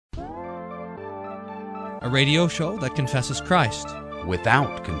a radio show that confesses Christ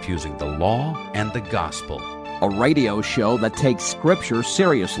without confusing the law and the gospel. A radio show that takes Scripture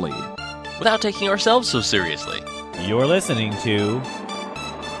seriously without taking ourselves so seriously. You're listening to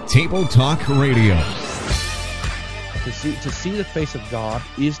Table Talk Radio. To see the face of God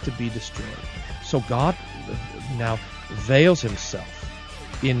is to be destroyed. So God now veils himself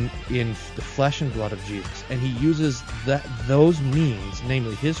in the flesh and blood of Jesus, and he uses those means,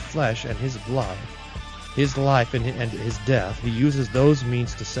 namely his flesh and his blood, his life and his death. He uses those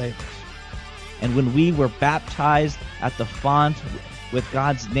means to save us. And when we were baptized at the font with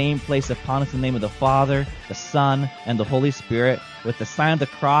God's name placed upon us in the name of the Father, the Son, and the Holy Spirit, with the sign of the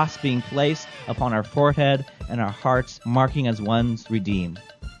cross being placed upon our forehead and our hearts, marking as ones redeemed,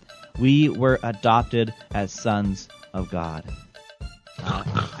 we were adopted as sons of God.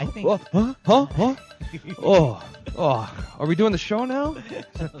 I think. Huh? Are we doing the show now? Is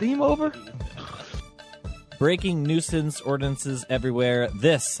the theme over? Breaking nuisance ordinances everywhere.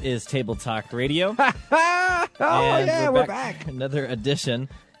 This is Table Talk Radio. We're back. Another edition.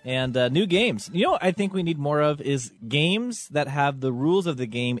 And new games. You know what I think we need more of is games that have the rules of the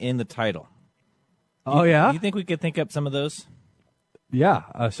game in the title. You think we could think up some of those?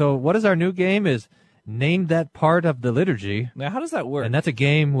 Yeah. So what is our new game is name that part of the liturgy. Now, how does that work? And that's a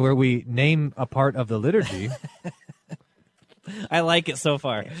game where we name a part of the liturgy. I like it so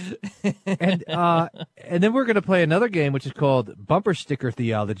far. and then we're going to play another game, which is called Bumper Sticker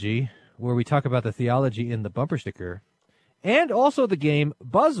Theology, where we talk about the theology in the bumper sticker. And also the game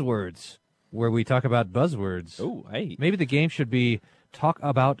Buzzwords, where we talk about buzzwords. Oh, hey. Maybe the game should be Talk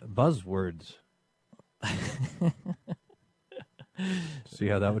About Buzzwords. See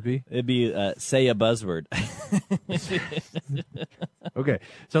how that would be? It'd be say a buzzword. Okay,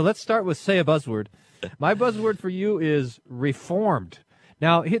 so let's start with say a buzzword. My buzzword for you is reformed.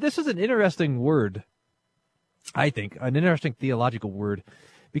 Now, this is an interesting word, I think, an interesting theological word,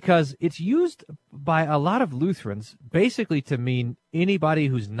 because it's used by a lot of Lutherans basically to mean anybody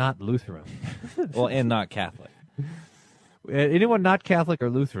who's not Lutheran. Well, and not Catholic. Anyone not Catholic or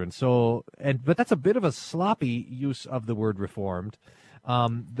Lutheran. But that's a bit of a sloppy use of the word reformed.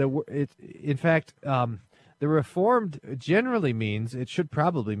 The Reformed generally means, it should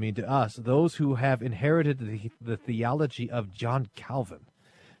probably mean to us, those who have inherited the theology of John Calvin.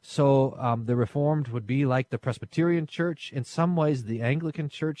 So the Reformed would be like the Presbyterian Church, in some ways the Anglican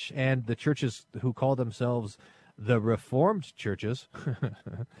Church, and the churches who call themselves the Reformed churches.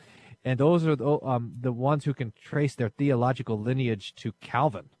 And those are the ones who can trace their theological lineage to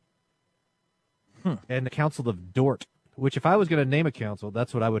Calvin and the Council of Dort. Which, if I was going to name a council,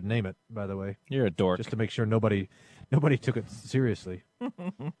 that's what I would name it, by the way. You're a dork. Just to make sure nobody took it seriously.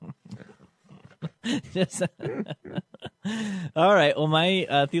 All right. Well,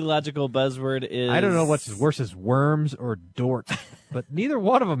 my theological buzzword is... I don't know what's worse as worms or dort, but neither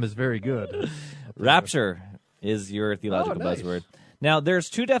one of them is very good. Rapture is your theological buzzword. Now, there's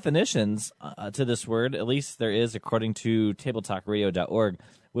two definitions to this word, at least there is according to tabletalkradio.org,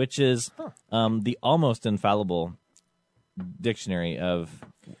 which is the almost infallible dictionary of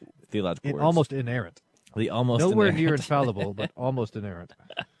theological words. Almost inerrant. The almost Nowhere inerrant. near infallible, but almost inerrant.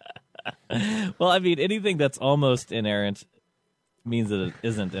 Well, I mean, anything that's almost inerrant means that it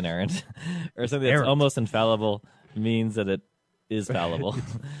isn't inerrant, or something that's almost infallible means that it is fallible.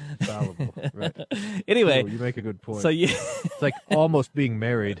 Fallible, right. Anyway. Ooh, you make a good point. So it's like almost being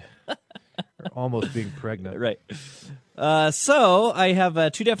married or almost being pregnant. Right. So I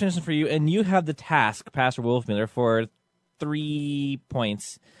have two definitions for you, and you have the task, Pastor Wolfmiller, for 3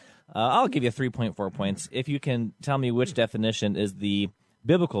 points. I'll give you 3.4 points if you can tell me which definition is the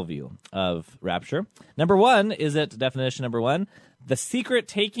biblical view of rapture. Number one, is it definition number one, the secret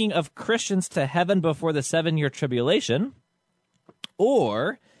taking of Christians to heaven before the 7-year tribulation?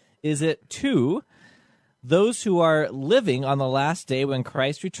 Or is it two, those who are living on the last day when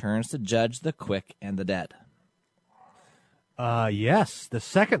Christ returns to judge the quick and the dead? Yes, the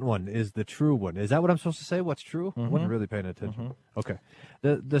second one is the true one. Is that what I'm supposed to say? What's true? I wasn't really paying attention. Okay.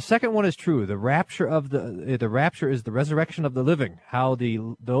 The second one is true. The rapture the rapture is the resurrection of the living. How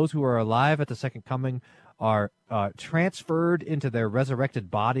those who are alive at the second coming are transferred into their resurrected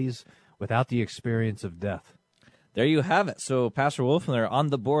bodies without the experience of death. There you have it. So Pastor Wolfmiller on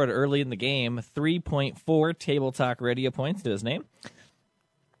the board early in the game, 3.4 Table Talk Radio points to his name.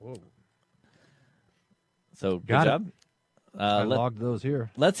 Whoa. So good Got job. It. I logged those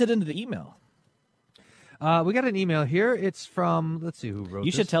here. Let's hit into the email. We got an email here. It's from, let's see who wrote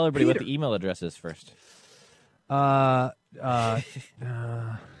You this. should tell everybody Peter. what the email address is first. Talkback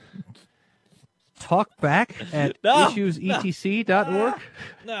at issuesetc.org.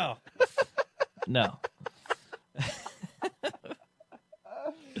 No. No.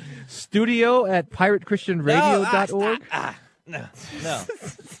 studio at piratechristianradio.org? No.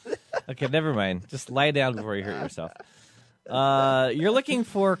 Okay, never mind. Just lie down before you hurt yourself. You're looking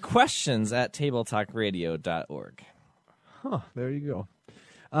for questions at tabletalkradio.org. There you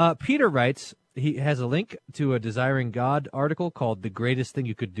go. Peter writes, he has a link to a Desiring God article called The Greatest Thing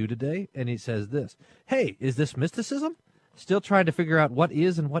You Could Do Today, and he says this: hey, is this mysticism? Still trying to figure out what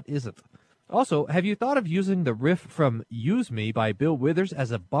is and what isn't. Also, have you thought of using the riff from Use Me by Bill Withers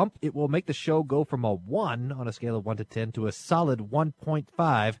as a bump? It will make the show go from a 1 on a scale of 1 to 10 to a solid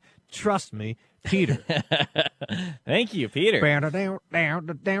 1.5. Trust me, Peter. Thank you, Peter. We'll do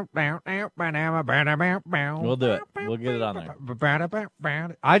it. We'll get it on there.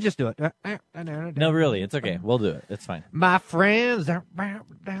 I just do it. No, really, it's okay. We'll do it. It's fine. My friends.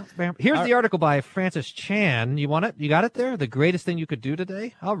 Here's the article by Francis Chan. You want it? You got it there? The Greatest Thing You Could Do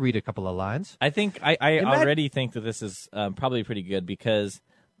Today? I'll read a couple of lines. I think I already think that this is probably pretty good because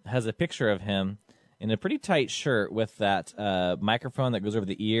it has a picture of him in a pretty tight shirt with that microphone that goes over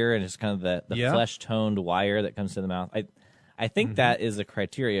the ear and just kind of the flesh-toned wire that comes to the mouth. I think that is a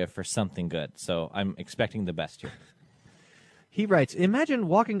criteria for something good, so I'm expecting the best here. He writes, imagine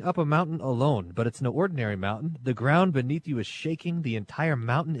walking up a mountain alone, but it's no ordinary mountain. The ground beneath you is shaking. The entire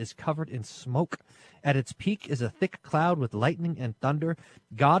mountain is covered in smoke. At its peak is a thick cloud with lightning and thunder.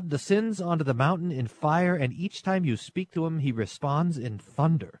 God descends onto the mountain in fire, and each time you speak to him, he responds in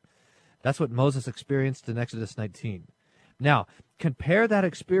thunder. That's what Moses experienced in Exodus 19. Now, compare that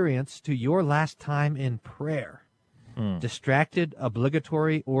experience to your last time in prayer. Distracted,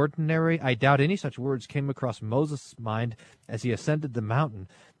 obligatory, ordinary. I doubt any such words came across Moses' mind as he ascended the mountain.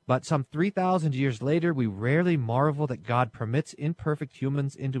 But some 3,000 years later, we rarely marvel that God permits imperfect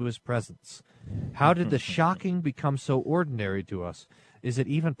humans into his presence. How did the shocking become so ordinary to us? Is it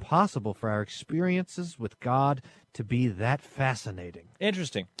even possible for our experiences with God to be that fascinating?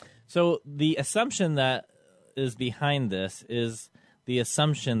 Interesting. So the assumption that is behind this is the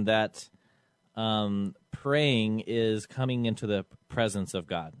assumption that praying is coming into the presence of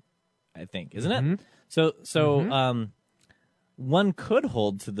God, I think, isn't it? So one could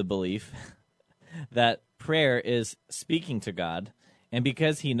hold to the belief that prayer is speaking to God, and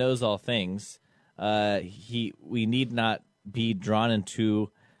because he knows all things, we need not be drawn into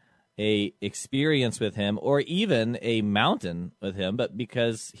a experience with him or even a mountain with him, but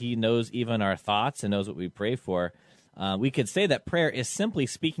because he knows even our thoughts and knows what we pray for, we could say that prayer is simply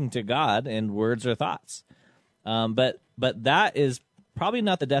speaking to God in words or thoughts. But that is probably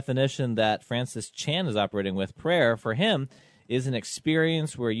not the definition that Francis Chan is operating with. Prayer, for him, is an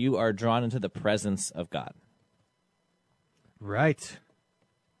experience where you are drawn into the presence of God. Right.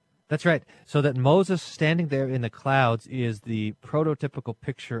 That's right. So that Moses standing there in the clouds is the prototypical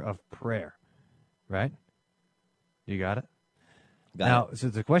picture of prayer, right? You got it? Now, so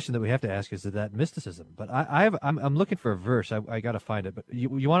the question that we have to ask is that mysticism? But I'm looking for a verse. I got to find it. But you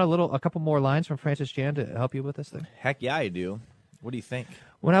want a couple more lines from Francis Chan to help you with this thing? Heck yeah, I do. What do you think?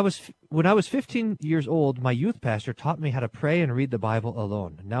 When I was 15 years old, my youth pastor taught me how to pray and read the Bible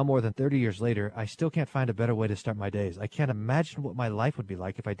alone. Now, more than 30 years later, I still can't find a better way to start my days. I can't imagine what my life would be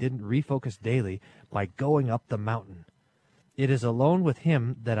like if I didn't refocus daily by going up the mountain. It is alone with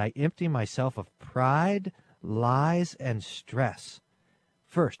him that I empty myself of pride, lies, and stress.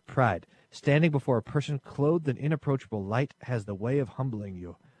 First, pride. Standing before a person clothed in inapproachable light has the way of humbling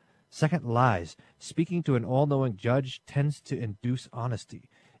you. Second, lies. Speaking to an all-knowing judge tends to induce honesty.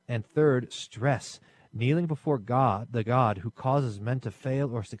 And third, stress. Kneeling before God, the God who causes men to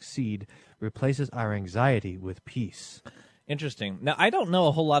fail or succeed, replaces our anxiety with peace. Interesting. Now, I don't know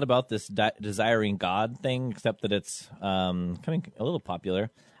a whole lot about this desiring God thing, except that it's coming a little popular.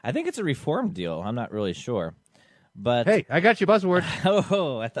 I think it's a Reformed deal. I'm not really sure. But hey, I got you, buzzword.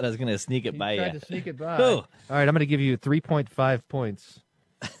 Oh, I thought I was going to sneak it by you. Tried to sneak it by. All right, I'm going to give you 3.5 points.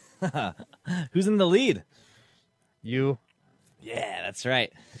 Who's in the lead? You. Yeah, that's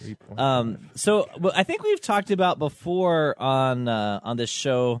right. So I think we've talked about before on this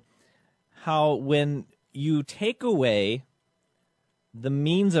show how when you take away the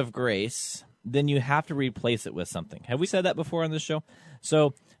means of grace, then you have to replace it with something. Have we said that before on this show?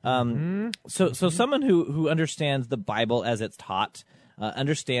 So so someone who understands the Bible as it's taught,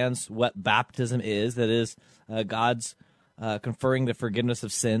 understands what baptism is, that is God's conferring the forgiveness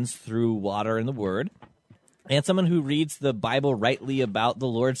of sins through water and the Word, and someone who reads the Bible rightly about the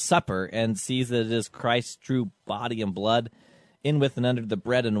Lord's Supper and sees that it is Christ's true body and blood in with and under the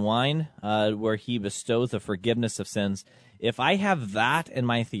bread and wine, where he bestows the forgiveness of sins. If I have that in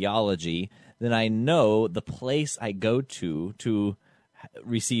my theology, then I know the place I go to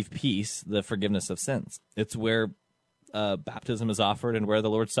receive peace, the forgiveness of sins. It's where baptism is offered and where the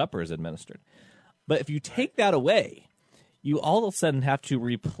Lord's Supper is administered. But if you take that away, you all of a sudden have to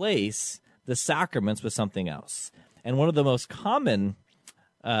replace the sacraments with something else. And one of the most common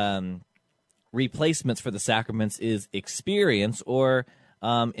replacements for the sacraments is experience, or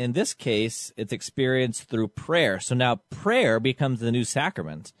in this case, it's experience through prayer. So now prayer becomes the new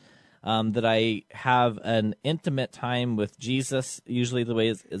sacrament, that I have an intimate time with Jesus, usually the way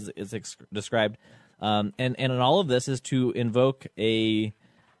is described. And in all of this is to invoke a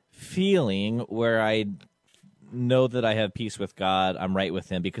feeling where I know that I have peace with God, I'm right with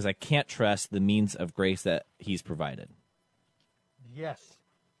him, because I can't trust the means of grace that he's provided. Yes,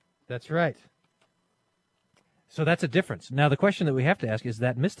 that's right. So that's a difference. Now, the question that we have to ask is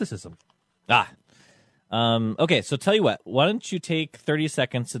that mysticism. Okay, so tell you what, why don't you take 30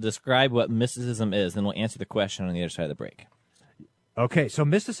 seconds to describe what mysticism is, then we'll answer the question on the other side of the break. Okay, so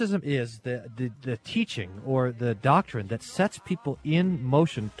mysticism is the teaching or the doctrine that sets people in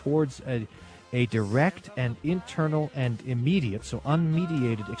motion towards a direct and internal and immediate, so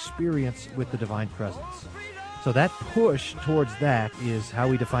unmediated experience with the divine presence. So that push towards that is how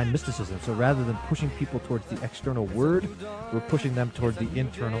we define mysticism. So rather than pushing people towards the external word, we're pushing them toward the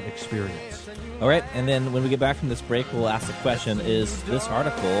internal experience. All right, and then when we get back from this break, we'll ask the question, is this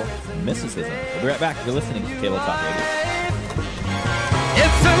article mysticism? We'll be right back. You're listening to Table Talk Radio.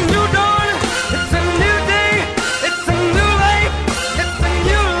 It's a new dawn, it's a new day, it's a new life, it's a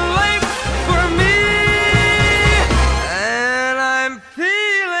new life for me, and I'm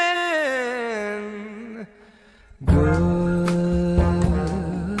feeling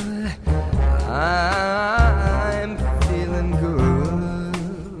good, I'm feeling good.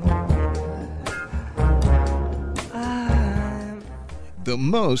 The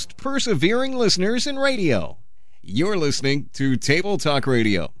most persevering listeners in radio. You're listening to Table Talk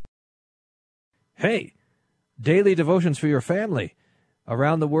Radio. Hey, daily devotions for your family.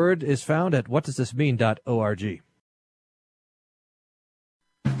 Around the Word is found at whatdoesthismean.org.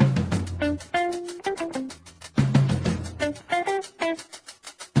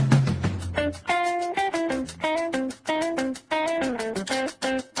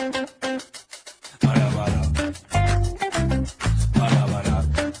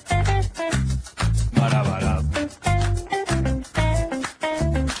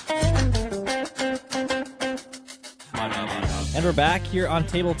 And we're back here on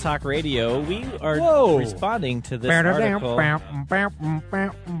Table Talk Radio. We are responding to this article.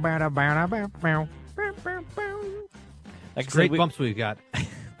 Like Great bumps we've got.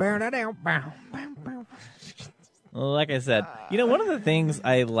 Like I said, one of the things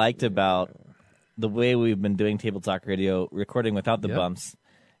I liked about the way we've been doing Table Talk Radio, recording without the bumps,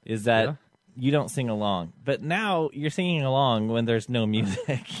 is that you don't sing along. But now you're singing along when there's no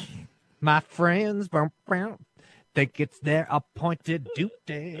music. My friends think it's their appointed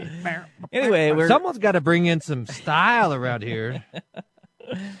duty. Anyway, someone's got to bring in some style around here.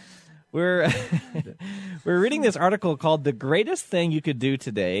 We're reading this article called "The Greatest Thing You Could Do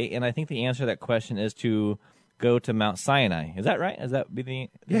Today," and I think the answer to that question is to go to Mount Sinai. Is that right? Is that be the?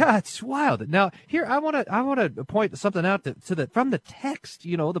 Yeah, it's wild. Now, here I want to point something out from the text.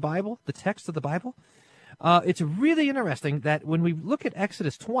 The Bible, the text of the Bible. It's really interesting that when we look at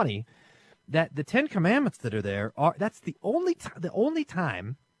Exodus 20. That the Ten Commandments that are there that's the only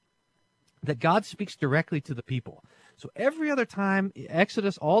time that God speaks directly to the people. So every other time,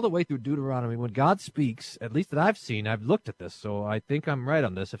 Exodus all the way through Deuteronomy, when God speaks, at least that I've seen, I've looked at this, so I think I'm right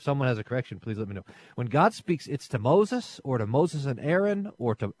on this. If someone has a correction, please let me know. When God speaks, it's to Moses, or to Moses and Aaron,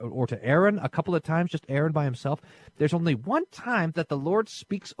 or to Aaron a couple of times, just Aaron by himself. There's only one time that the Lord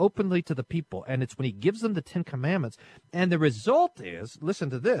speaks openly to the people, and it's when he gives them the Ten Commandments. And the result is, listen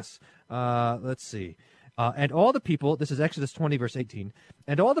to this. Let's see. And all the people, this is Exodus 20, verse 18,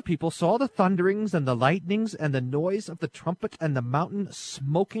 and all the people saw the thunderings and the lightnings and the noise of the trumpet and the mountain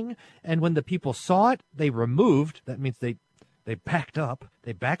smoking. And when the people saw it, they removed, that means they backed up,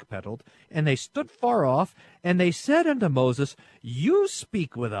 they backpedaled, and they stood far off, and they said unto Moses, You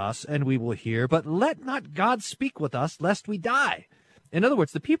speak with us, and we will hear, but let not God speak with us, lest we die. In other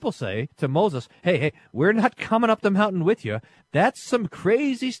words, the people say to Moses, hey, we're not coming up the mountain with you. That's some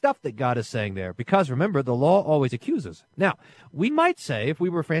crazy stuff that God is saying there. Because remember, the law always accuses. Now, we might say, if we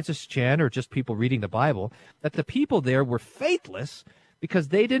were Francis Chan or just people reading the Bible, that the people there were faithless because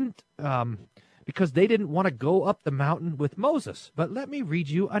they didn't want to go up the mountain with Moses. But let me read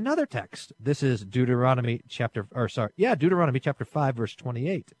you another text. This is Deuteronomy chapter 5, verse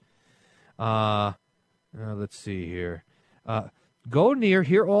 28. Let's see here. Go near,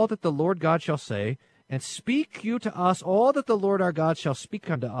 hear all that the Lord God shall say, and speak you to us all that the Lord our God shall speak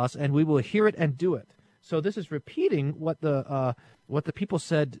unto us, and we will hear it and do it. So this is repeating what the people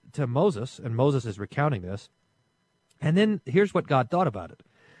said to Moses, and Moses is recounting this. And then here's what God thought about it.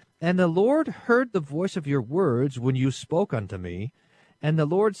 And the Lord heard the voice of your words when you spoke unto me. And the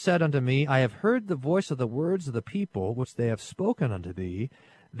Lord said unto me, I have heard the voice of the words of the people which they have spoken unto thee.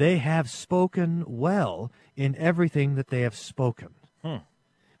 They have spoken well in everything that they have spoken.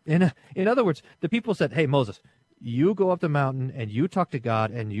 In other words, the people said, hey, Moses, you go up the mountain and you talk to God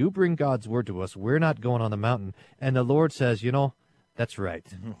and you bring God's word to us. We're not going on the mountain. And the Lord says, that's right.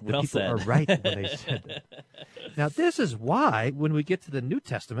 The Well people said. are right when they said that. Now, this is why when we get to the New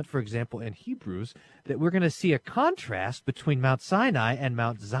Testament, for example, in Hebrews, that we're going to see a contrast between Mount Sinai and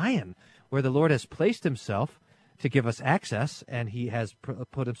Mount Zion, where the Lord has placed himself to give us access, and he has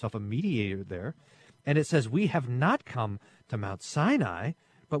put himself a mediator there. And it says, we have not come to Mount Sinai,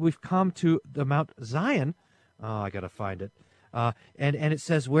 but we've come to the Mount Zion. Oh, I got to find it. And it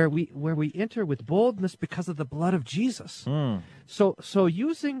says where we enter with boldness because of the blood of Jesus. So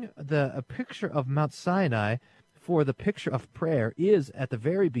using a picture of Mount Sinai for the picture of prayer is at the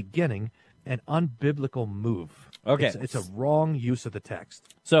very beginning an unbiblical move. Okay. It's a wrong use of the text.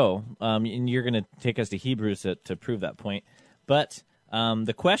 So, and you're going to take us to Hebrews to prove that point. But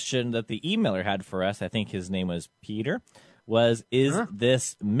the question that the emailer had for us, I think his name was Peter, was, is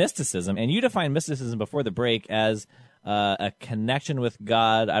this mysticism? And you defined mysticism before the break as a connection with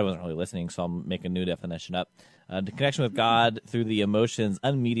God. I wasn't really listening, so I'll make a new definition up. The connection with God through the emotions,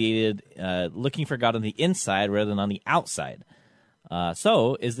 unmediated, looking for God on the inside rather than on the outside.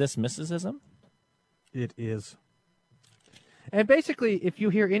 So, is this mysticism? It is. And basically, if you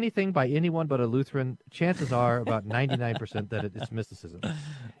hear anything by anyone but a Lutheran, chances are about 99% that it's mysticism.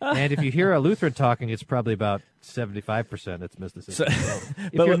 And if you hear a Lutheran talking, it's probably about 75% it's mysticism. So,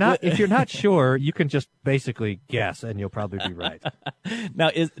 if you're not sure, you can just basically guess, and you'll probably be right. Now,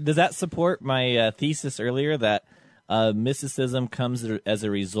 does that support my thesis earlier that mysticism comes as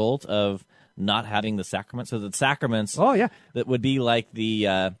a result of not having the sacraments? So the sacraments, that would be like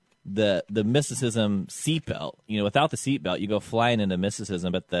the mysticism seatbelt. Without the seatbelt, you go flying into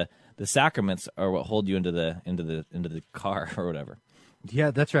mysticism, but the sacraments are what hold you into the car or whatever.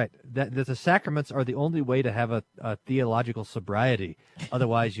 Yeah, that's right. That the sacraments are the only way to have a theological sobriety.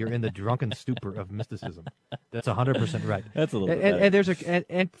 Otherwise, you're in the drunken stupor of mysticism. That's 100% right. That's a little bit and there's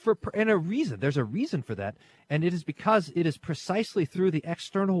a reason. There's a reason for that, and it is because it is precisely through the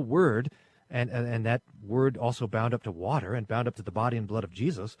external word. And that word also bound up to water and bound up to the body and blood of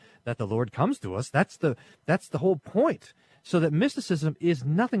Jesus, that the Lord comes to us. That's the whole point. So that mysticism is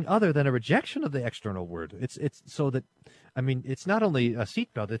nothing other than a rejection of the external word. It's so that, it's not only a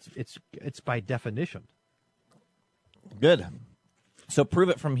seatbelt. It's by definition. Good. So prove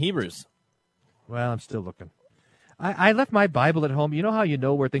it from Hebrews. Well, I'm still looking. I left my Bible at home. You know how you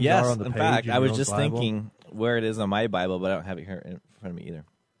know where things are on the page? In fact, I was just Bible? thinking where it is on my Bible, but I don't have it here in front of me either.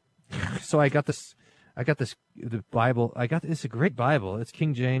 So I got the Bible. It's a great Bible. It's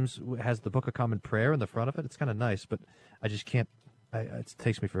King James, has the Book of Common Prayer in the front of it. It's kind of nice, but I just can't. It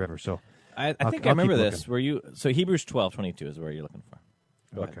takes me forever. So I think I remember this. So Hebrews 12:22 is where you're looking for.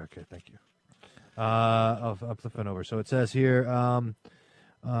 Okay, thank you. I'll flip over. So it says here.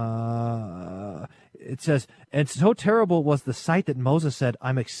 It says, and so terrible was the sight that Moses said,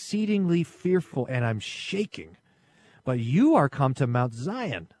 I'm exceedingly fearful and I'm shaking. But you are come to Mount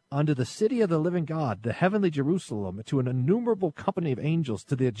Zion, unto the city of the living God, the heavenly Jerusalem, to an innumerable company of angels,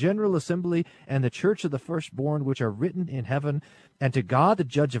 to the general assembly and the church of the firstborn, which are written in heaven, and to God the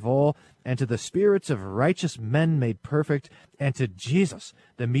judge of all, and to the spirits of righteous men made perfect, and to Jesus,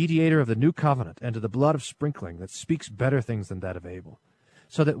 the mediator of the new covenant, and to the blood of sprinkling that speaks better things than that of Abel.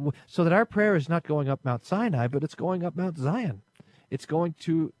 So that our prayer is not going up Mount Sinai, but it's going up Mount Zion. It's going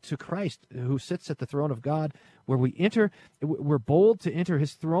to Christ, who sits at the throne of God, where we're bold to enter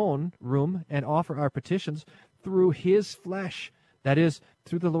his throne room and offer our petitions through his flesh, that is,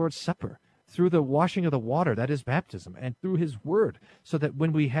 through the Lord's Supper, through the washing of the water, that is baptism, and through his word, so that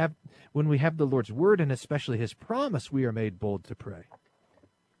when we have the Lord's word and especially his promise, we are made bold to pray.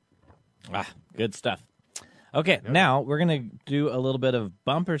 Good stuff. Okay, now we're going to do a little bit of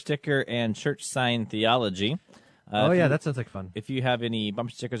bumper sticker and church sign theology. That sounds like fun. If you have any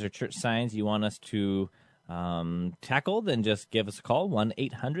bumper stickers or church signs you want us to tackle, then just give us a call,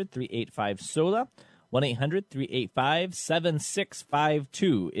 1-800-385-SOLA.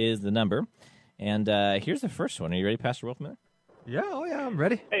 1-800-385-7652 is the number. And here's the first one. Are you ready, Pastor Wolfman? Yeah, I'm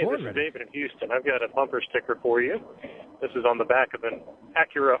ready. Hey, this is David in Houston. I've got a bumper sticker for you. This is on the back of an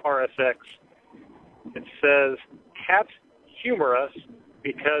Acura RSX. It says, cats humor us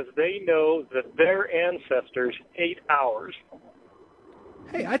because they know that their ancestors ate ours.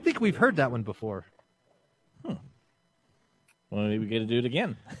 Hey, I think we've heard that one before. Well, maybe we got to do it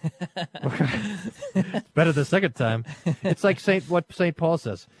again. Better the second time. It's like what St. Paul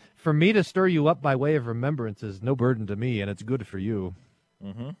says. For me to stir you up by way of remembrance is no burden to me, and it's good for you.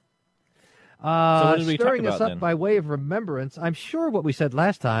 Mm-hmm. So what did we talk stirring about us up then? by way of remembrance, I'm sure what we said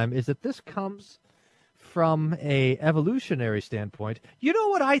last time is that this comes from a evolutionary standpoint. You know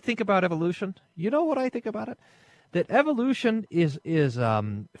what I think about evolution? You know what I think about it? That evolution is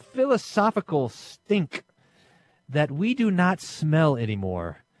philosophical stink that we do not smell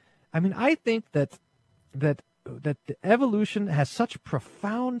anymore. I mean, I think that the evolution has such a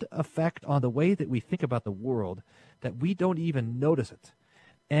profound effect on the way that we think about the world that we don't even notice it.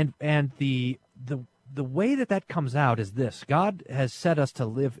 And the way that comes out is this: God has set us to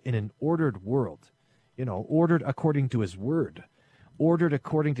live in an ordered world, ordered according to His word, ordered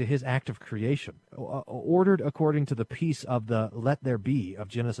according to His act of creation, ordered according to the peace of the "let there be" of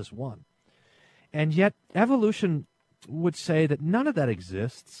Genesis 1. And yet, evolution would say that none of that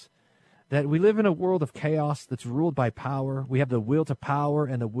exists, that we live in a world of chaos that's ruled by power. We have the will to power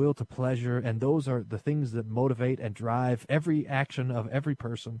and the will to pleasure, and those are the things that motivate and drive every action of every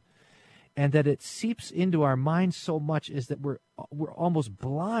person. And that it seeps into our minds so much is that we're almost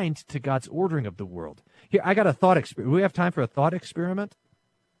blind to God's ordering of the world. Here, I got a thought experiment. Do we have time for a thought experiment?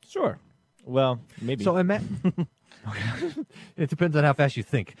 Sure. Well, maybe. So it depends on how fast you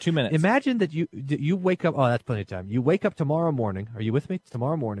think. 2 minutes. Imagine that you wake up. Oh, that's plenty of time. You wake up tomorrow morning. Are you with me?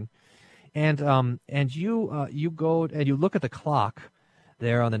 Tomorrow morning, and you go and you look at the clock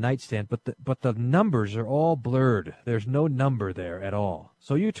there on the nightstand, but the numbers are all blurred. There's no number there at all.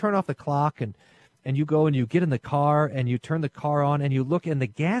 So you turn off the clock and you go and you get in the car and you turn the car on and you look and the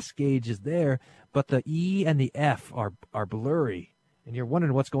gas gauge is there, but the E and the F are blurry. And you're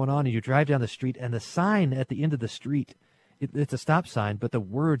wondering what's going on, and you drive down the street, and the sign at the end of the street, it's a stop sign, but the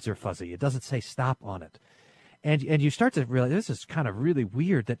words are fuzzy. It doesn't say stop on it. And you start to realize this is kind of really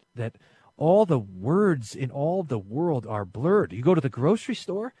weird that all the words in all the world are blurred. You go to the grocery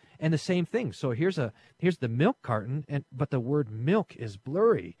store, and the same thing. So here's the milk carton, but the word milk is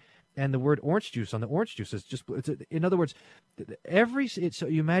blurry. And the word orange juice on the orange juice is just, in other words, so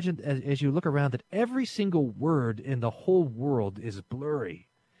you imagine as you look around that every single word in the whole world is blurry.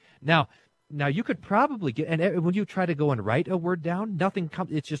 Now you could probably get, and when you try to go and write a word down, nothing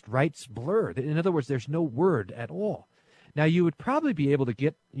comes, it just writes blurred. In other words, there's no word at all. Now, you would probably be able to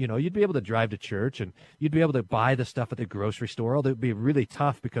get, you'd be able to drive to church and you'd be able to buy the stuff at the grocery store, although it would be really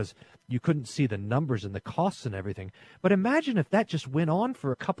tough because you couldn't see the numbers and the costs and everything. But imagine if that just went on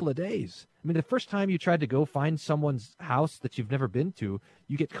for a couple of days. I mean, the first time you tried to go find someone's house that you've never been to,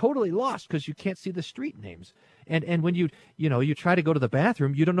 you get totally lost because you can't see the street names. And when you try to go to the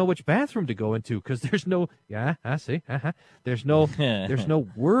bathroom, you don't know which bathroom to go into because there's no, there's no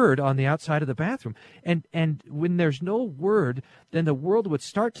word on the outside of the bathroom. And when there's no word, then the world would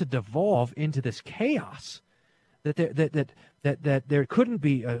start to devolve into this chaos. That there couldn't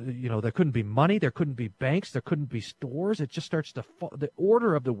be, there couldn't be money, there couldn't be banks, there couldn't be stores. It just starts to fall. The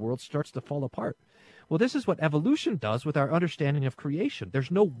order of the world starts to fall apart. Well, this is what evolution does with our understanding of creation. There's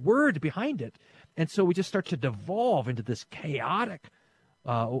no word behind it, and so we just start to devolve into this chaotic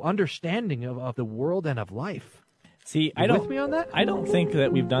understanding of the world and of life. See, with me on that? I don't think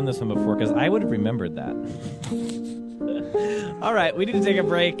that we've done this one before because I would have remembered that. All right, we need to take a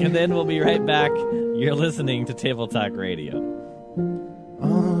break, and then we'll be right back. You're listening to Table Talk Radio.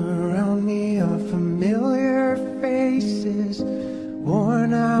 All around me are familiar faces,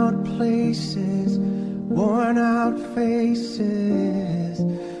 worn out places, worn out faces,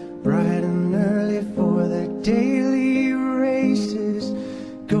 bright and early for the daily races,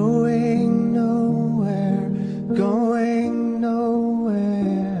 going nowhere, going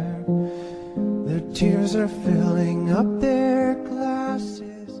nowhere. The tears are filling up their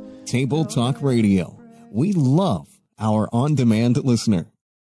glasses. Table Talk Radio. We love our on-demand listener.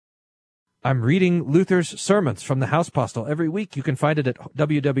 I'm reading Luther's sermons from the House Postil every week. You can find it at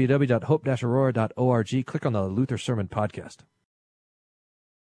www.hope-aurora.org. Click on the Luther Sermon Podcast.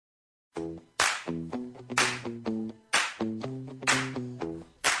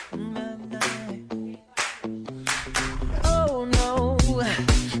 Oh no,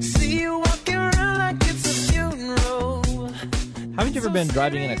 see you walking around like it's a funeral. Haven't you ever been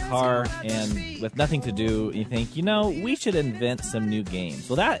driving in a car and with nothing to do, you think, we should invent some new games?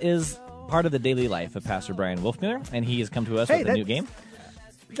 Well, that is part of the daily life of Pastor Brian Wolfmuller, and he has come to us with a new game.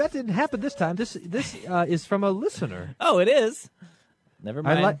 That didn't happen this time. This is from a listener. Oh, it is? Never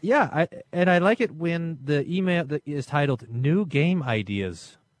mind. I like it when the email that is titled "New Game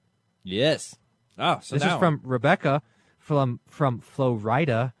Ideas." Yes. Oh, so this is from Rebecca from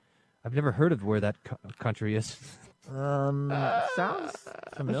Florida. I've never heard of where that country is. Sounds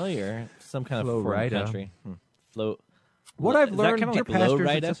familiar. Some kind of foreign Florida. country. What I've Is that learned, kind of dear like pastors,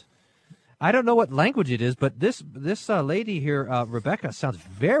 Florida? it's- I don't know what language it is, but this lady here, Rebecca, sounds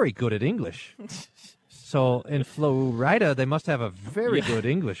very good at English. So in Florida, they must have a very good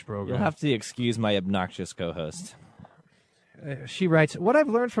English program. You'll have to excuse my obnoxious co-host. She writes, what I've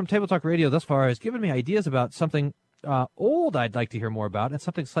learned from Table Talk Radio thus far has given me ideas about something old I'd like to hear more about and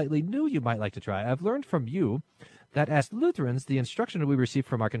something slightly new you might like to try. I've learned from you that as Lutherans, the instruction we receive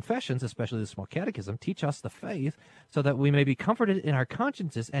from our confessions, especially the Small Catechism, teach us the faith so that we may be comforted in our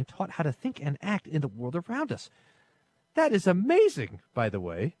consciences and taught how to think and act in the world around us. That is amazing, by the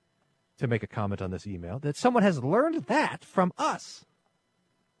way, to make a comment on this email, that someone has learned that from us.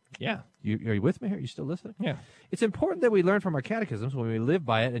 Yeah. Are you with me here? Are you still listening? Yeah. It's important that we learn from our catechisms when we live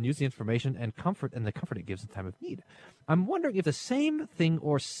by it and use the information and the comfort it gives in time of need. I'm wondering if the same thing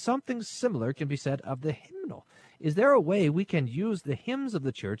or something similar can be said of the hymnal. Is there a way we can use the hymns of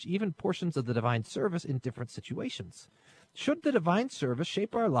the church, even portions of the divine service, in different situations? Should the divine service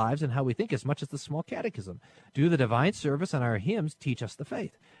shape our lives and how we think as much as the Small Catechism? Do the divine service and our hymns teach us the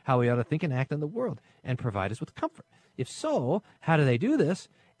faith, how we ought to think and act in the world, and provide us with comfort? If so, how do they do this?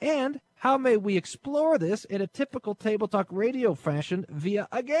 And how may we explore this in a typical Table Talk Radio fashion via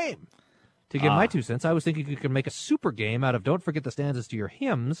a game? To give my 2 cents, I was thinking you could make a super game out of don't forget the stanzas to your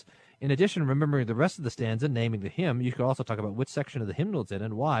hymns. In addition, remembering the rest of the stanza, naming the hymn, you could also talk about which section of the hymnal it's in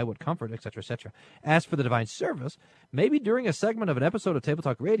and why, what comfort, etc., etc. As for the divine service, maybe during a segment of an episode of Table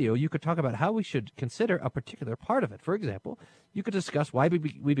Talk Radio, you could talk about how we should consider a particular part of it. For example, you could discuss why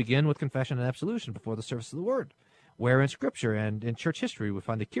we begin with confession and absolution before the service of the word. Where in Scripture and in church history we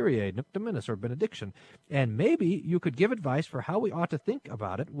find the Kyrie, Nunc Dimittis, or benediction. And maybe you could give advice for how we ought to think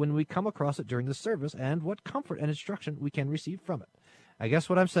about it when we come across it during the service and what comfort and instruction we can receive from it. I guess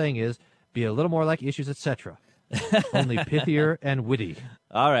what I'm saying is be a little more like Issues, etc. Only pithier and witty.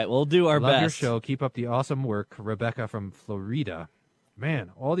 All right, we'll do our Love best. your show. Keep up the awesome work. Rebecca from Florida.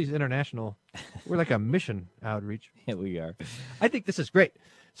 Man, all these international, we're like a mission outreach. Yeah, we are. I think this is great.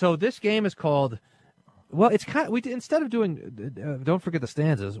 So this game is called... Well, it's kind of, instead of doing, don't forget the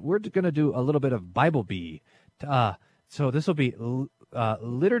stanzas, we're going to do a little bit of Bible Bee. So this will be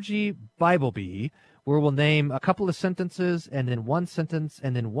Liturgy Bible Bee, where we'll name a couple of sentences and then one sentence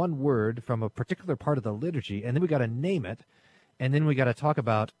and then one word from a particular part of the liturgy, and then we got to name it, and then we got to talk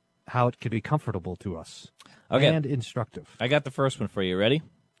about how it could be comfortable to us and instructive. I got the first one for you. Ready?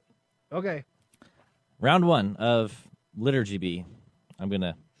 Okay. Round 1 of Liturgy Bee. I'm going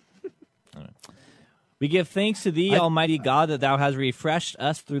to... We give thanks to thee, Almighty God, that thou hast refreshed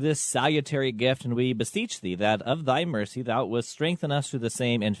us through this salutary gift, and we beseech thee that of thy mercy thou wouldst strengthen us through the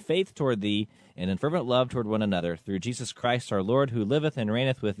same in faith toward thee and in fervent love toward one another, through Jesus Christ our Lord, who liveth and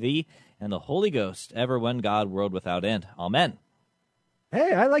reigneth with thee and the Holy Ghost, ever one God, world without end. Amen.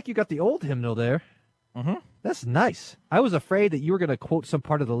 Hey, I like you got the old hymnal there. Mm-hmm. That's nice. I was afraid that you were going to quote some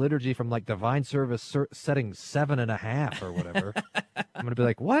part of the liturgy from like Divine Service setting 7.5 or whatever. I'm going to be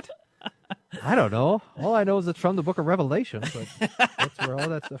like, what? I don't know. All I know is it's from the book of Revelation, but that's where all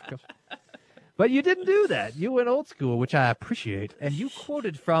that stuff comes. But you didn't do that. You went old school, which I appreciate. And you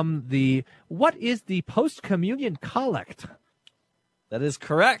quoted from what is the post-communion collect? That is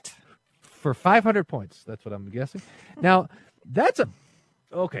correct. For 500 points. That's what I'm guessing. Now, this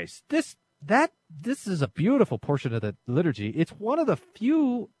is a beautiful portion of the liturgy. It's one of the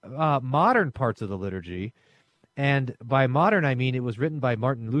few modern parts of the liturgy. And by modern, I mean it was written by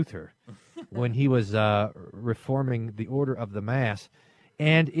Martin Luther when he was reforming the order of the Mass.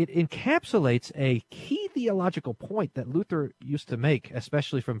 And it encapsulates a key theological point that Luther used to make,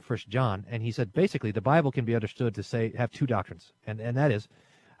 especially from 1 John. And he said, basically, the Bible can be understood to have two doctrines. And that is,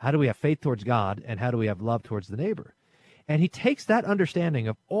 how do we have faith towards God and how do we have love towards the neighbor? And he takes that understanding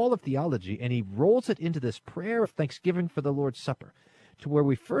of all of theology and he rolls it into this prayer of thanksgiving for the Lord's Supper, to where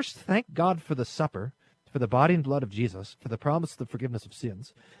we first thank God for the supper, for the body and blood of Jesus, for the promise of the forgiveness of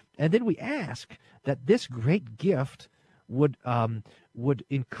sins. And then we ask that this great gift would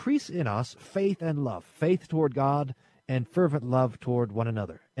increase in us faith and love, faith toward God and fervent love toward one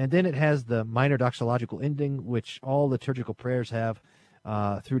another. And then it has the minor doxological ending, which all liturgical prayers have,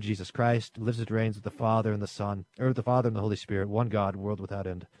 through Jesus Christ, lives and reigns with the Father and the Son, or the Father and the Holy Spirit, one God, world without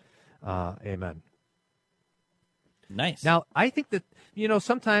end. Amen. Nice. Now, I think that,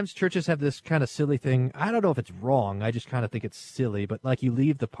 sometimes churches have this kind of silly thing. I don't know if it's wrong. I just kind of think it's silly. But like you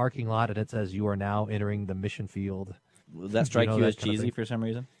leave the parking lot and it says you are now entering the mission field. Does that strike you as that kind of cheesy thing. for some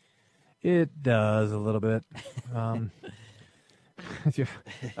reason? It does a little bit.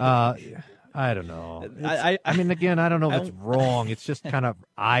 I don't know. I mean, again, I don't know if it's wrong. It's just kind of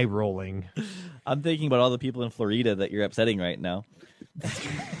eye rolling. I'm thinking about all the people in Florida that you're upsetting right now.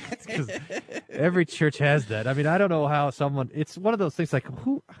 Because every church has that. I mean, I don't know how someone. It's one of those things like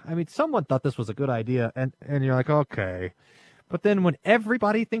who. I mean, someone thought this was a good idea, and you're like, okay. But then when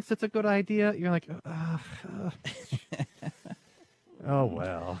everybody thinks it's a good idea, you're like, oh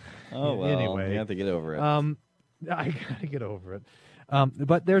well. Oh well. Anyway, you have to get over it. I gotta get over it.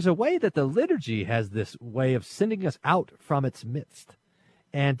 But there's a way that the liturgy has this way of sending us out from its midst,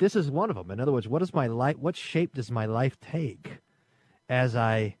 and this is one of them. In other words, what is my life? What shape does my life take as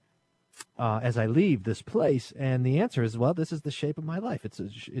I leave this place? And the answer is, well, this is the shape of my life. It's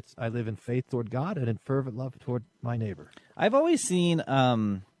I live in faith toward God and in fervent love toward my neighbor. I've always seen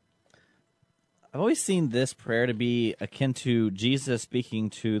this prayer to be akin to Jesus speaking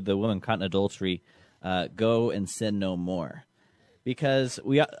to the woman caught in adultery, "Go and sin no more," because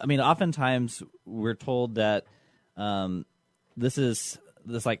oftentimes we're told that this is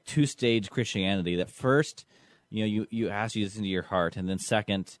this like two-stage Christianity. That first, you ask Jesus into your heart, and then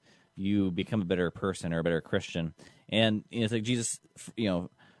second, you become a better person or a better Christian. And it's like Jesus,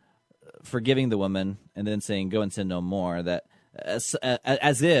 forgiving the woman and then saying, "Go and sin no more." That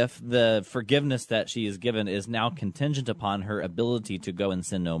as if the forgiveness that she is given is now contingent upon her ability to go and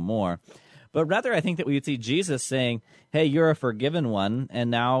sin no more. But rather, I think that we would see Jesus saying, "Hey, you're a forgiven one, and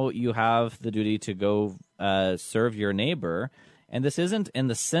now you have the duty to go serve your neighbor." And this isn't in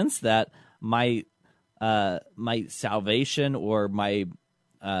the sense that my salvation or my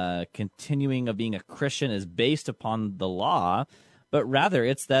continuing of being a Christian is based upon the law, but rather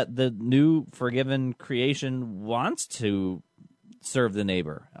it's that the new forgiven creation wants to serve the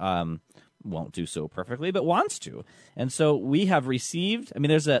neighbor. Won't do so perfectly, but wants to. And so we have received,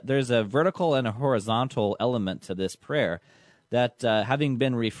 there's a vertical and a horizontal element to this prayer that having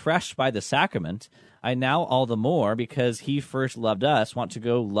been refreshed by the sacrament, I now all the more, because he first loved us, want to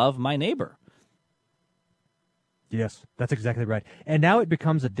go love my neighbor. Yes, that's exactly right. And now it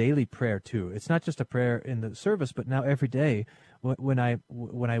becomes a daily prayer too. It's not just a prayer in the service, but now every day when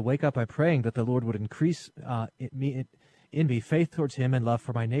I wake up, I'm praying that the Lord would increase in me faith towards Him and love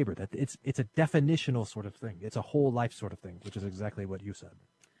for my neighbor. That it's a definitional sort of thing. It's a whole life sort of thing, which is exactly what you said.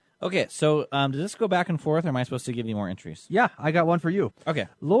 Okay, so does this go back and forth, or am I supposed to give you more entries? Yeah, I got one for you. Okay.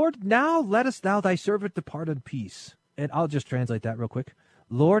 Lord, now lettest thou thy servant depart in peace. And I'll just translate that real quick.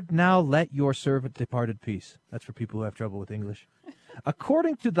 Lord, now let your servant depart in peace. That's for people who have trouble with English.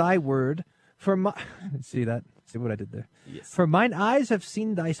 According to thy word, for my... See that? See what I did there? Yes. For mine eyes have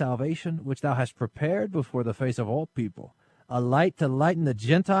seen thy salvation, which thou hast prepared before the face of all people, a light to lighten the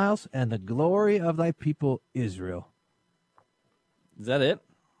Gentiles and the glory of thy people Israel. Is that it?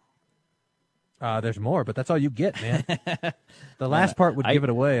 There's more, but that's all you get, man. The last part would give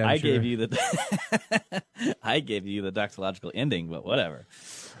it away. I'm sure. Gave you I gave you the doxological ending, but whatever.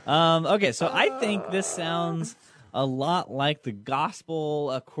 Okay, so I think this sounds a lot like the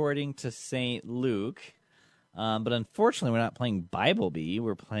Gospel according to St. Luke, but unfortunately, we're not playing Bible Bee;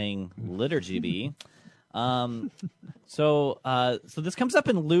 we're playing Liturgy Bee. So this comes up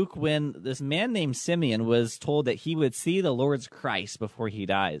in Luke when this man named Simeon was told that he would see the Lord's Christ before he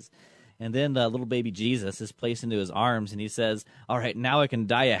dies. And then the little baby Jesus is placed into his arms, and he says, "All right, now I can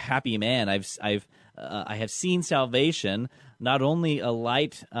die a happy man. I have seen salvation, not only a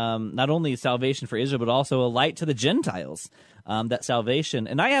light, not only salvation for Israel, but also a light to the Gentiles. That salvation."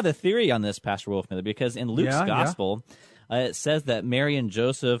 And I have a theory on this, Pastor Wolfmiller, because in Luke's gospel, it says that Mary and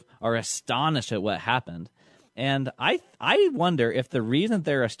Joseph are astonished at what happened, and I wonder if the reason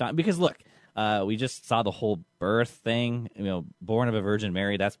they're astonished, because look. We just saw the whole birth thing, born of a Virgin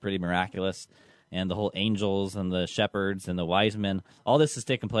Mary. That's pretty miraculous. And the whole angels and the shepherds and the wise men, all this has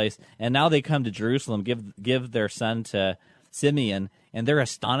taken place. And now they come to Jerusalem, give their son to Simeon, and they're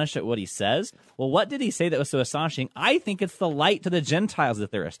astonished at what he says. Well, what did he say that was so astonishing? I think it's the light to the Gentiles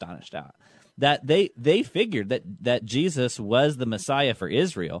that they're astonished at. That they figured that Jesus was the Messiah for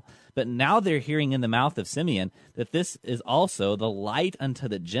Israel, but now they're hearing in the mouth of Simeon that this is also the light unto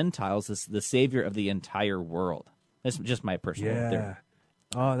the Gentiles, is the Savior of the entire world. That's just my personal theory.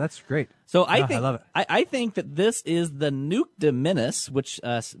 Oh, that's great. So I love it. I think that this is the Nunc Dimittis, which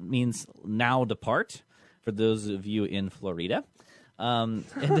means now depart, for those of you in Florida.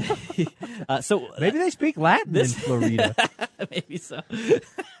 So maybe they speak Latin in Florida. Maybe so.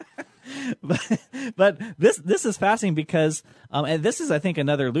 But this is fascinating because, and this is, I think,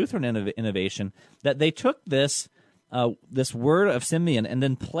 another Lutheran innovation, that they took this word of Simeon and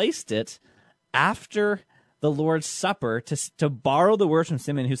then placed it after the Lord's Supper, to borrow the words from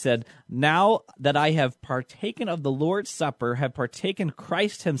Simeon, who said, now that I have partaken of the Lord's Supper, have partaken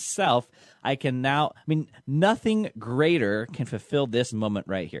Christ himself, I can now, nothing greater can fulfill this moment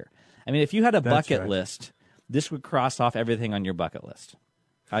right here. If you had a bucket list, this would cross off everything on your bucket list.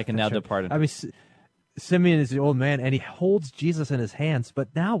 I can now depart. Simeon is the old man, and he holds Jesus in his hands.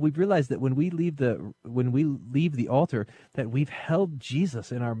 But now we realize that when we leave the altar, that we've held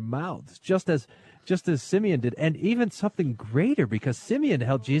Jesus in our mouths, just as Simeon did, and even something greater, because Simeon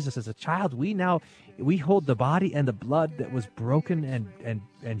held Jesus as a child. We hold the body and the blood that was broken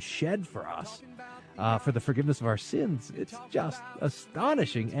and shed for us. For the forgiveness of our sins. It's just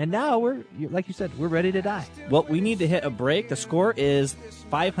astonishing. And now like you said, we're ready to die. Well, we need to hit a break. The score is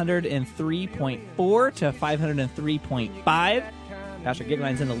 503.4 to 503.5. Pastor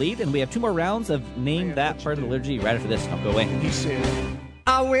Gigaline's in the lead, and we have 2 more rounds of Name That part of the liturgy right after this. Don't go away. He said,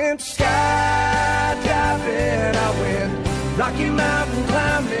 I went skydiving, I went Rocky Mountain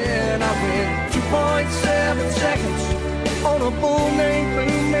climbing, I went 2.7 seconds on a bull named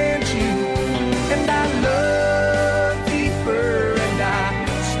Blue Manchu. And I loved deeper, and I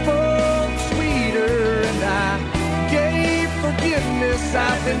spoke sweeter, and I gave forgiveness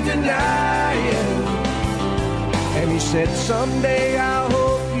I've been denying. And he said, someday I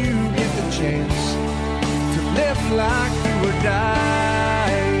hope you get the chance to live like you were dying.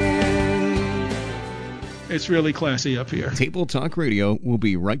 It's really classy up here. Table Talk Radio will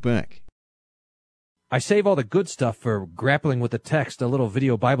be right back. I save all the good stuff for grappling with the text, a little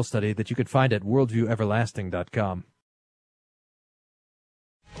video Bible study that you can find at worldvieweverlasting.com.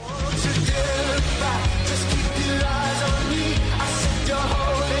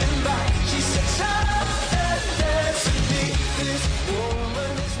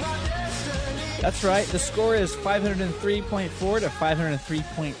 That's right. The score is 503.4 to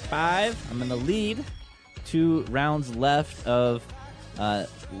 503.5. I'm in the lead. 2 rounds left of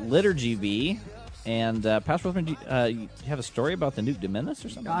Liturgy B. And Pastor Wolfman, do you have a story about the Nuke Dominus or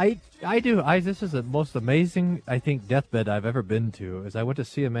something? I do. This is the most amazing, I think, deathbed I've ever been to. Is I went to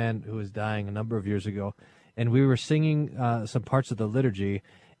see a man who was dying a number of years ago, and we were singing some parts of the liturgy,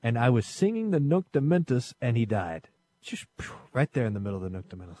 and I was singing the Nuke Dominus, and he died. Just right there in the middle of the Nuke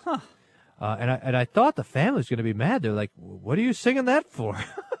Dominus. Huh. And I thought the family was going to be mad. They're like, "What are you singing that for?"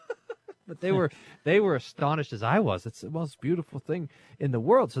 But they were astonished as I was. It's the most beautiful thing in the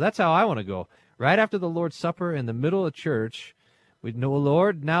world. So that's how I want to go. Right after the Lord's Supper in the middle of church, we know,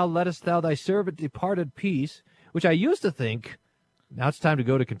 Lord, now lettest thou thy servant depart in peace, which I used to think, now it's time to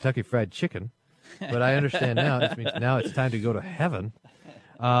go to Kentucky Fried Chicken. But I understand now, it means now it's time to go to heaven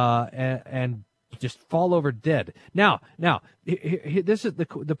and just fall over dead. Now, this is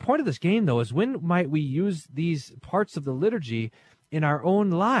the point of this game, though, is when might we use these parts of the liturgy in our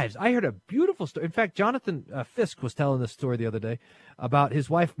own lives? I heard a beautiful story. In fact, Jonathan Fisk was telling this story the other day about his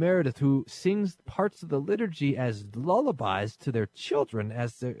wife Meredith, who sings parts of the liturgy as lullabies to their children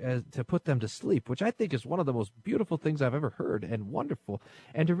as to put them to sleep, which I think is one of the most beautiful things I've ever heard, and wonderful.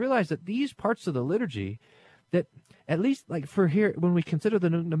 And to realize that these parts of the liturgy, that at least like for here, when we consider the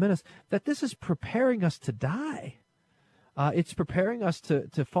Nuke Dominus, that this is preparing us to die. It's preparing us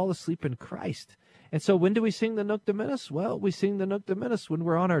to fall asleep in Christ. And so when do we sing the Nuke Dominus? Well, we sing the Nuke Dominus when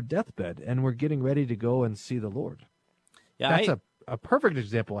we're on our deathbed and we're getting ready to go and see the Lord. Yeah, That's a perfect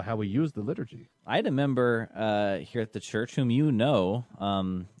example of how we use the liturgy. I had a member here at the church whom you know,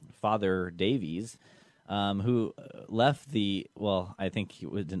 Father Davies, who left I think he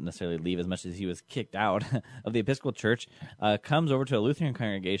didn't necessarily leave as much as he was kicked out of the Episcopal Church, comes over to a Lutheran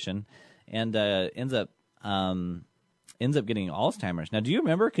congregation and ends up getting Alzheimer's. Now, do you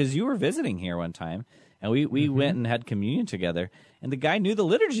remember? Because you were visiting here one time, and we went and had communion together, and the guy knew the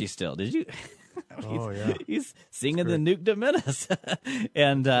liturgy still. Did you? Yeah. He's singing the Nuke Dominus,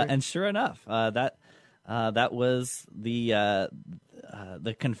 and sure enough, that was the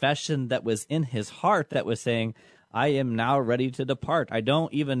confession that was in his heart that was saying, "I am now ready to depart. I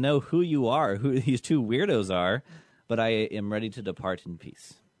don't even know who you are, who these 2 weirdos are, but I am ready to depart in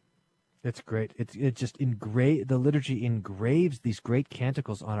peace." It's great. It just the liturgy engraves these great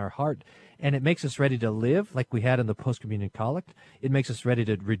canticles on our heart, and it makes us ready to live like we had in the post-communion collect. It makes us ready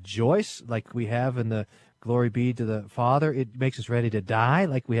to rejoice like we have in the Glory Be to the Father. It makes us ready to die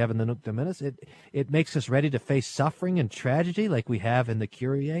like we have in the Nuke Dominus. It makes us ready to face suffering and tragedy like we have in the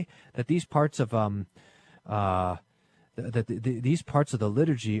Kyrie. That these parts of these parts of the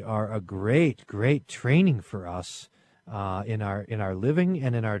liturgy are a great training for us. In our living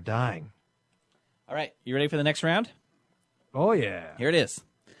and in our dying. All right, you ready for the next round? Oh, yeah. Here it is.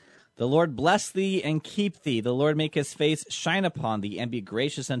 The Lord bless thee and keep thee. The Lord make his face shine upon thee and be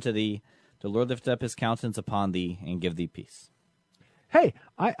gracious unto thee. The Lord lift up his countenance upon thee and give thee peace. Hey,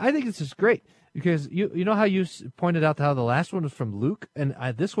 I think this is great because you know how you pointed out how the last one was from Luke and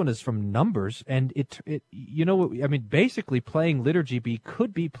this one is from Numbers, and it you know, I mean, basically playing Liturgy Bee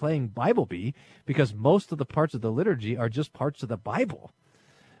could be playing Bible Bee because most of the parts of the liturgy are just parts of the Bible.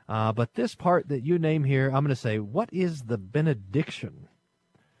 But this part that you name here, I'm going to say, what is the benediction?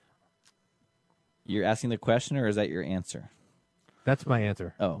 You're asking the question, or is that your answer? That's my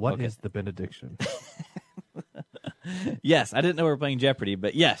answer. Oh, what okay. is the benediction? Yes, I didn't know we were playing Jeopardy,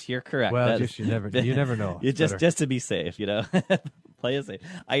 but yes, you're correct. Well, you never know. You just to be safe, you know. Play it safe.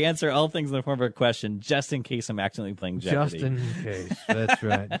 I answer all things in the form of a question, just in case I'm accidentally playing Jeopardy. Just in case. That's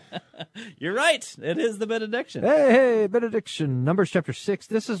right. You're right. It is the benediction. Hey, benediction. Numbers chapter 6.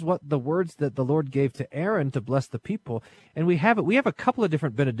 This is what the words that the Lord gave to Aaron to bless the people, and we have a couple of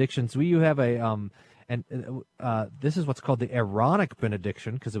different benedictions. You have this is what's called the Aaronic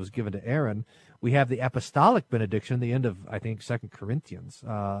benediction because it was given to Aaron. We have the Apostolic benediction, the end of, I think, 2 Corinthians.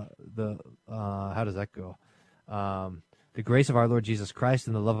 How does that go? The grace of our Lord Jesus Christ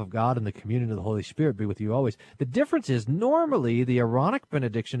and the love of God and the communion of the Holy Spirit be with you always. The difference is normally the Aaronic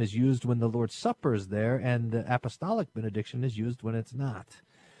benediction is used when the Lord's Supper is there, and the Apostolic benediction is used when it's not.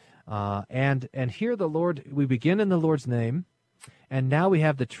 And here we begin in the Lord's name. And now we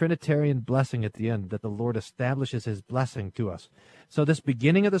have the Trinitarian blessing at the end, that the Lord establishes his blessing to us. So this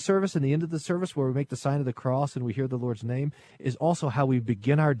beginning of the service and the end of the service where we make the sign of the cross and we hear the Lord's name is also how we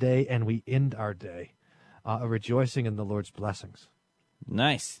begin our day and we end our day, rejoicing in the Lord's blessings.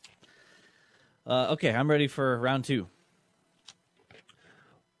 Nice. Okay, I'm ready for round 2.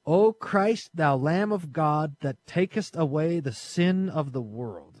 O Christ, thou Lamb of God, that takest away the sin of the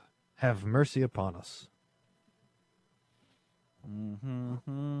world, have mercy upon us.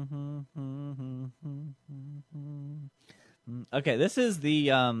 Okay, this is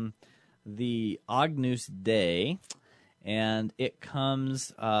the Agnus Dei, and it comes.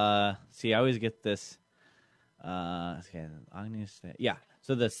 See, I always get this. Okay, Agnus Dei. Yeah.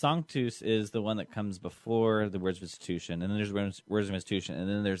 So the Sanctus is the one that comes before the words of institution, and then there's words of institution, and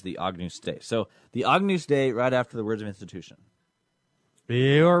then there's the Agnus Dei. So the Agnus Dei right after the words of institution.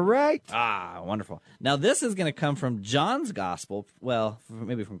 You're right. Ah, wonderful. Now, this is going to come from John's Gospel. Well,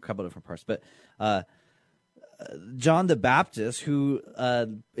 maybe from a couple different parts, but John the Baptist, who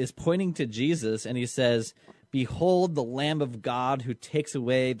is pointing to Jesus, and he says, "Behold the Lamb of God who takes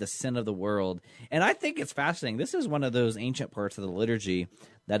away the sin of the world." And I think it's fascinating. This is one of those ancient parts of the liturgy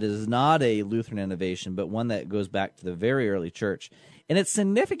that is not a Lutheran innovation, but one that goes back to the very early church. And it's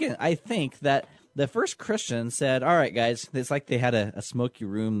significant, I think, that the first Christians said, all right, guys, it's like they had a smoky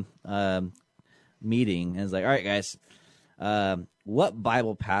room meeting. And it's like, all right, guys, what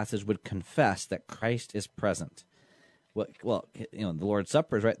Bible passage would confess that Christ is present? Well, you know, the Lord's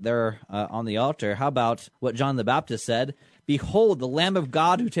Supper is right there on the altar. How about what John the Baptist said? Behold, the Lamb of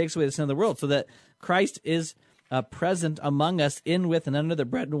God who takes away the sin of the world, so that Christ is present among us in, with, and under the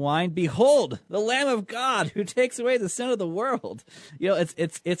bread and wine. Behold, the Lamb of God who takes away the sin of the world. You know,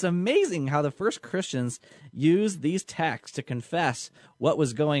 it's amazing how the first Christians used these texts to confess what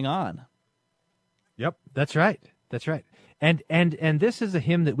was going on. Yep, that's right. That's right. And this is a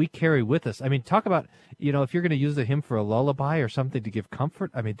hymn that we carry with us. I mean, talk about, you know, if you're going to use the hymn for a lullaby or something to give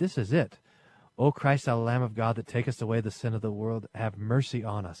comfort, I mean, this is it. O Christ, thou Lamb of God that takest away the sin of the world, have mercy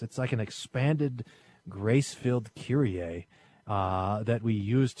on us. It's like an expanded, grace-filled Kyrie that we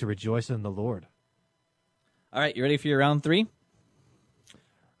use to rejoice in the Lord. All right, you ready for your round 3?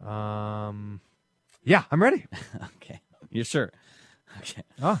 Yeah, I'm ready. Okay, you're sure? Okay.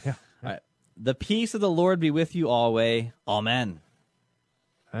 Oh, yeah. All right. The peace of the Lord be with you always. Amen.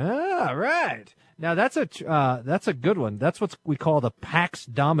 All right. Now that's a good one. That's what we call the Pax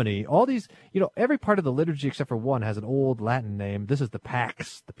Domini. All these, you know, every part of the liturgy except for one has an old Latin name. This is the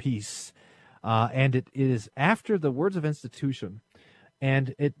Pax, the peace, and it is after the words of institution.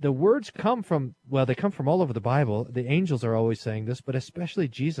 And the words come from, well, they come from all over the Bible. The angels are always saying this, but especially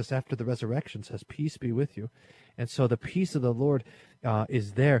Jesus after the resurrection says, "Peace be with you." And so the peace of the Lord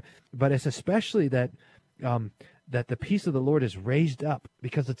is there. But it's especially that that the peace of the Lord is raised up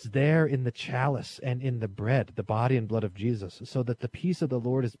because it's there in the chalice and in the bread, the body and blood of Jesus, so that the peace of the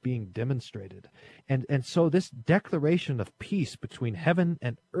Lord is being demonstrated. And so this declaration of peace between heaven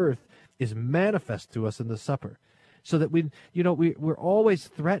and earth is manifest to us in the supper. So that we're always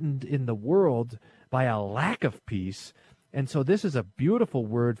threatened in the world by a lack of peace. And so this is a beautiful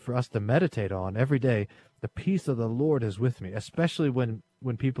word for us to meditate on every day. The peace of the Lord is with me, especially when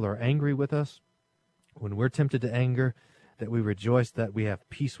people are angry with us, when we're tempted to anger, that we rejoice that we have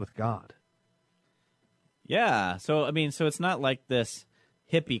peace with God. Yeah. So, I mean, so it's not like this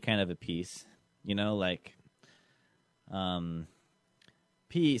hippie kind of a peace, like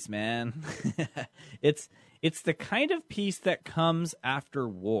peace, man. It's the kind of peace that comes after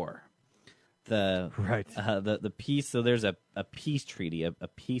war. The peace. So there's a peace treaty, a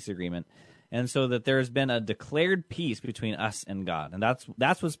peace agreement, and so that there has been a declared peace between us and God, and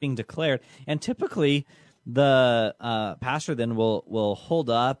that's what's being declared. And typically, the pastor then will hold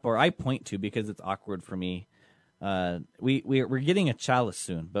up, or I point to, because it's awkward for me. We're getting a chalice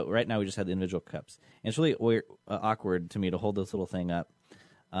soon, but right now we just have the individual cups, and it's really awkward to me to hold this little thing up.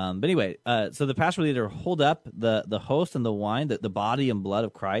 But anyway, so the pastor will either hold up the host and the wine, the body and blood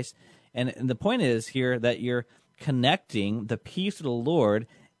of Christ, and the point is here that you're connecting the peace of the Lord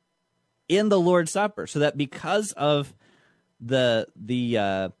in the Lord's Supper, so that because of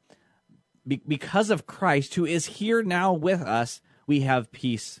because of Christ, who is here now with us, we have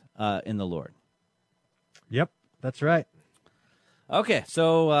peace in the Lord. Yep, that's right. Okay,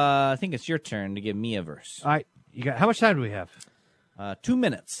 so I think it's your turn to give me a verse. All right, how much time do we have? 2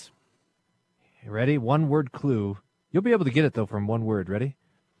 minutes. You ready? One word clue. You'll be able to get it though from one word. Ready?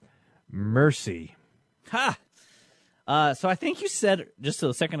 Mercy. Ha! So I think you said just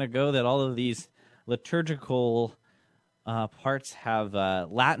a second ago that all of these liturgical parts have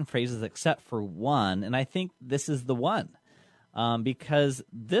Latin phrases except for one, and I think this is the one, because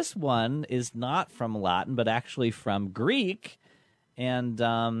this one is not from Latin but actually from Greek, and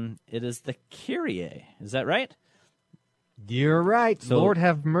it is the Kyrie. Is that right? You're right. So, Lord,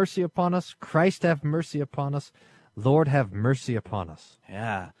 have mercy upon us. Christ, have mercy upon us. Lord, have mercy upon us.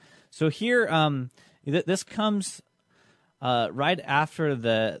 Yeah. So here, this comes right after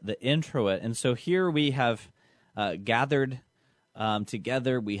the introit, and so here we have gathered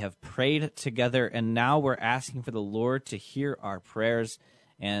together, we have prayed together, and now we're asking for the Lord to hear our prayers.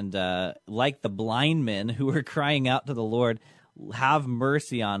 And like the blind men who were crying out to the Lord, have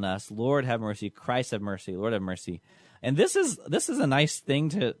mercy on us, Lord, have mercy, Christ, have mercy, Lord, have mercy. And this is a nice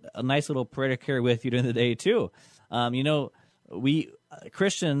thing a nice little prayer to carry with you during the day too. We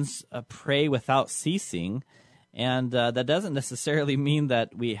Christians pray without ceasing, and that doesn't necessarily mean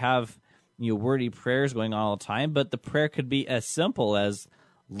that we have wordy prayers going on all the time, but the prayer could be as simple as,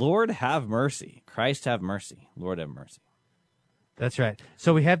 Lord, have mercy, Christ, have mercy, Lord, have mercy. That's right.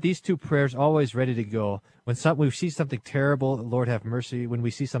 So we have these two prayers always ready to go. When we see something terrible, Lord, have mercy. When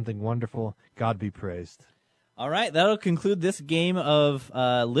we see something wonderful, God be praised. All right, that'll conclude this game of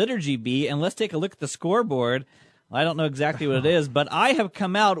Liturgy Bee, and let's take a look at the scoreboard. I don't know exactly what it is, but I have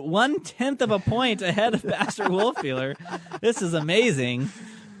come out 1/10 of a point ahead of Pastor Wolfeeler. This is amazing.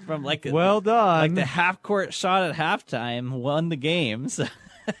 From well done. Like the half-court shot at halftime won the game. So.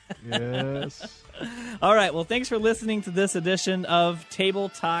 Yes. All right, well, thanks for listening to this edition of Table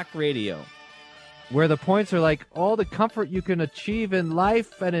Talk Radio, where the points are like all the comfort you can achieve in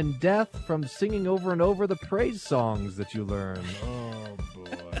life and in death from singing over and over the praise songs that you learn. Oh,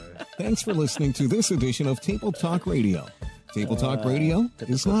 boy. Thanks for listening to this edition of Table Talk Radio. Table Talk Radio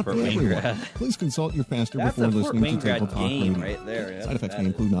is not for everyone. Please consult your pastor before listening to Table Talk Radio. Right there. Side effects may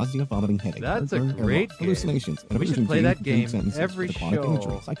include nausea, vomiting, headache, that's a great game. Hallucinations, and we should play that game every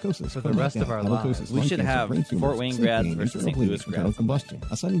show psychosis, for the rest of our lives. We should have Fort Wayne grads versus St. Louis grads. Combustion,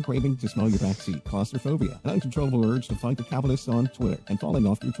 a sudden craving to smell your backseat, claustrophobia, an uncontrollable urge to fight the Calvinists on Twitter, and falling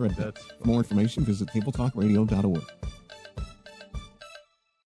off your treadmill. For more information, visit tabletalkradio.org.